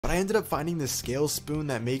but I ended up finding this scale spoon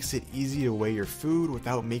that makes it easy to weigh your food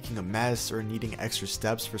without making a mess or needing extra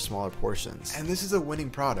steps for smaller portions. And this is a winning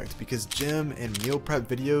product because gym and meal prep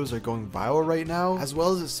videos are going viral right now, as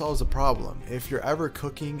well as it solves a problem. If you're ever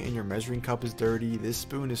cooking and your measuring cup is dirty, this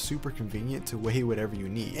spoon is super convenient to weigh whatever you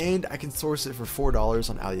need. And I can source it for $4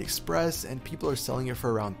 on AliExpress, and people are selling it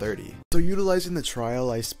for around $30. So utilizing the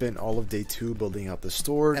trial, I spent all of day 2 building out the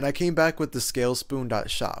store, and I came back with the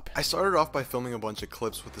scalespoon.shop. I started off by filming a bunch of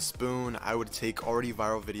clips with the spoon. I would take already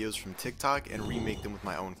viral videos from TikTok and remake them with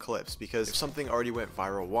my own clips, because if something already went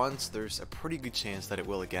viral once, there's a pretty good chance that it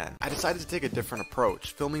will again. I decided to take a different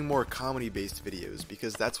approach, filming more comedy-based videos,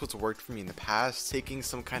 because that's what's worked for me in the past, taking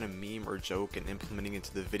some kind of meme or joke and implementing it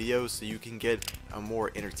into the video so you can get a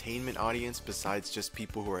more entertainment audience besides just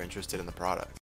people who are interested in the product.